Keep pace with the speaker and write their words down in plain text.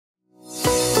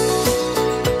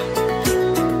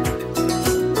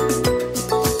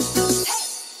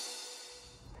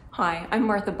Hi, I'm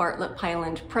Martha Bartlett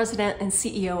Piland, President and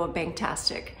CEO of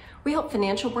Banktastic. We help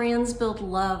financial brands build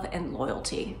love and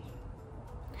loyalty.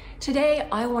 Today,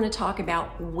 I want to talk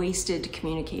about wasted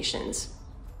communications.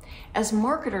 As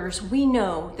marketers, we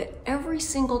know that every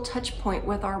single touch point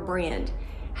with our brand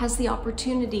has the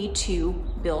opportunity to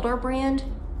build our brand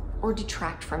or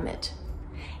detract from it.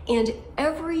 And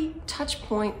every touch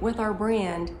point with our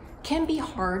brand can be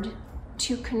hard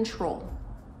to control.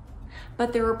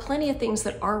 But there are plenty of things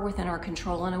that are within our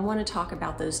control, and I want to talk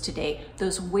about those today.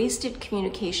 Those wasted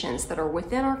communications that are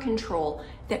within our control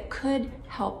that could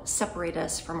help separate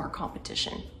us from our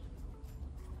competition.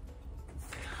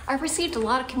 I've received a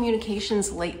lot of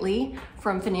communications lately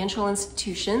from financial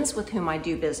institutions with whom I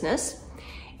do business,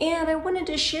 and I wanted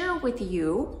to share with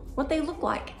you what they look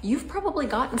like. You've probably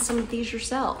gotten some of these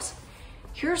yourselves.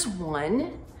 Here's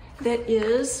one that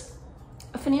is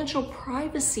a financial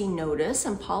privacy notice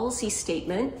and policy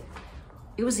statement.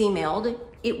 It was emailed.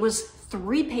 It was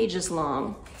 3 pages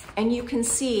long, and you can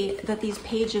see that these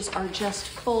pages are just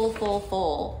full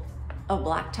of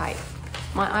black type.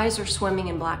 My eyes are swimming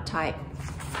in black type.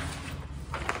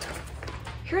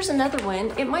 Here's another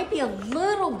one. It might be a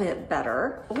little bit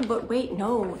better. Oh, but wait,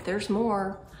 no, there's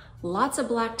more. Lots of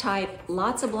black type,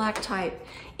 lots of black type.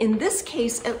 In this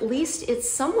case, at least it's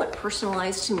somewhat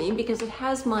personalized to me because it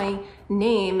has my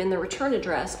name in the return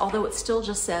address, although it still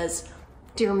just says,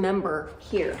 "Dear member,"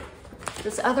 here.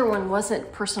 This other one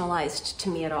wasn't personalized to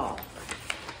me at all.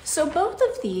 So both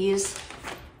of these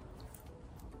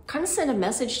kind of send a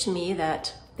message to me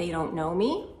that they don't know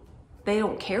me, they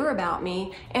don't care about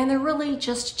me, and they're really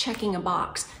just checking a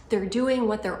box. They're doing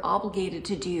what they're obligated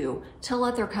to do to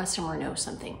let their customer know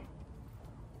something.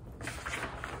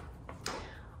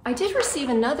 I did receive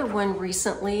another one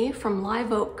recently from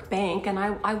Live Oak Bank, and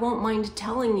I won't mind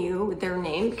telling you their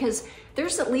name because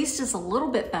theirs at least is a little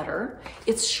bit better.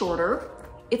 It's shorter,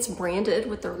 it's branded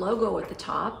with their logo at the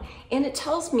top, and it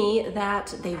tells me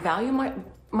that they value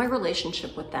my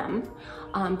relationship with them,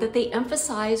 that they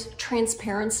emphasize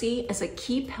transparency as a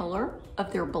key pillar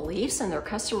of their beliefs and their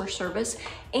customer service,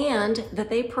 and that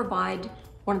they provide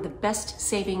one of the best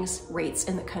savings rates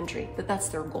in the country, that's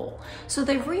their goal. So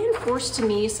they've reinforced to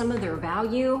me some of their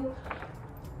value.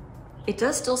 It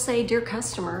does still say "Dear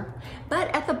Customer,"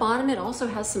 but at the bottom it also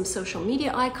has some social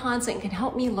media icons and can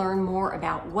help me learn more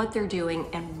about what they're doing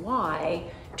and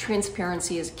why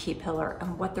transparency is a key pillar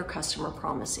and what their customer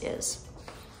promise is.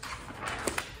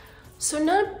 So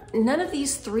none of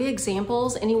these 3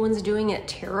 examples, anyone's doing it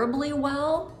terribly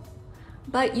well,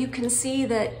 but you can see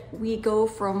that we go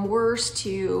from worse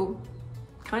to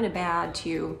kind of bad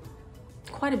to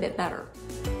quite a bit better.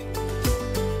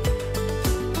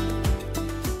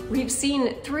 We've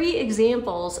seen 3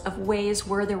 examples of ways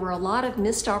where there were a lot of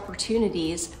missed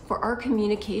opportunities for our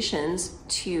communications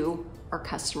to our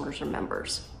customers or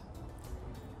members.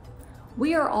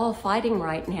 We are all fighting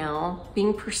right now,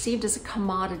 being perceived as a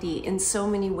commodity in so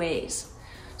many ways.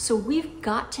 So we've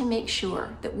got to make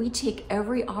sure that we take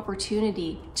every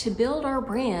opportunity to build our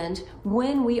brand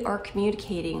when we are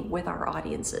communicating with our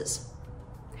audiences.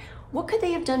 What could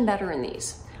they have done better in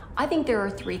these? I think there are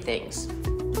 3 things.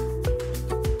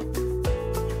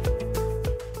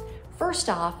 First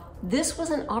off, this was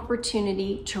an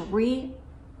opportunity to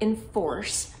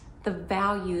reinforce the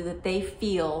value that they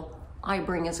feel I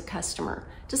bring as a customer.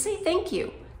 To say thank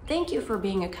you. Thank you for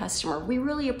being a customer. We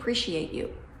really appreciate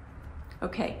you.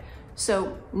 Okay,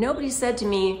 so nobody said to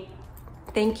me,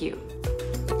 "Thank you."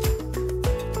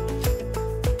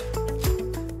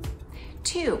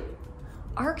 2,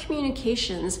 our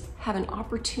communications have an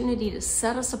opportunity to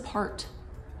set us apart.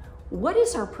 What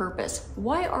is our purpose?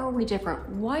 Why are we different?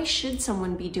 Why should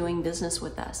someone be doing business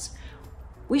with us?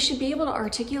 We should be able to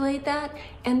articulate that,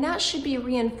 and that should be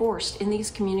reinforced in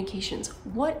these communications.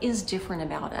 What is different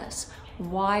about us?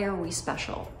 Why are we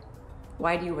special?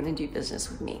 Why do you want to do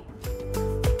business with me?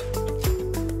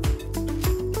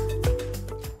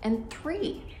 And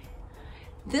 3,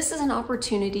 this is an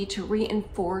opportunity to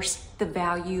reinforce the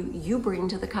value you bring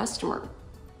to the customer.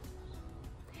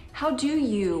 How do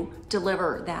you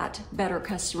deliver that better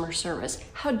customer service?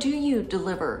 How do you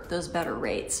deliver those better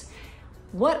rates?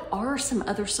 What are some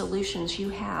other solutions you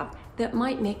have that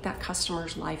might make that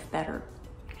customer's life better?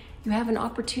 You have an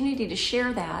opportunity to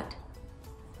share that.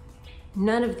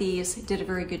 None of these did a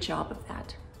very good job of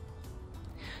that.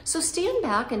 So stand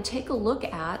back and take a look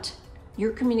at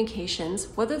your communications,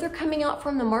 whether they're coming out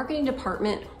from the marketing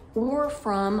department or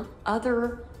from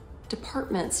other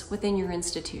departments within your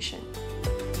institution.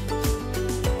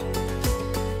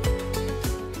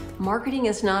 Marketing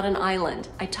is not an island.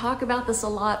 I talk about this a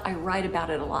lot, I write about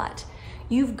it a lot.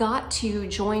 You've got to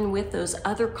join with those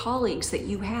other colleagues that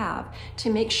you have to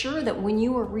make sure that when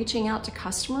you are reaching out to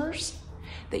customers,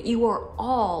 that you are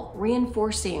all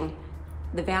reinforcing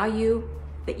the value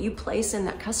that you place in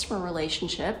that customer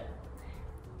relationship,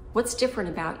 what's different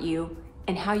about you,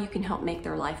 and how you can help make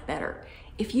their life better.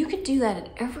 If you could do that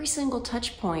at every single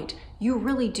touch point, you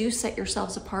really do set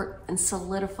yourselves apart and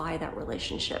solidify that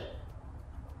relationship.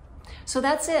 So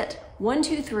that's it. 1,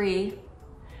 2, 3.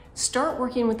 Start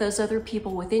working with those other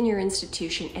people within your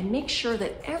institution and make sure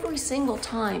that every single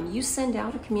time you send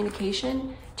out a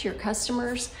communication to your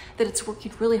customers, that it's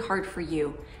working really hard for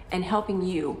you and helping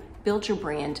you build your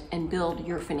brand and build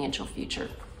your financial future.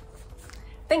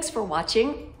 Thanks for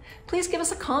watching. Please give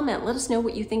us a comment. Let us know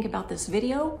what you think about this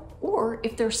video, or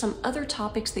if there's some other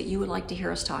topics that you would like to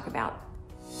hear us talk about.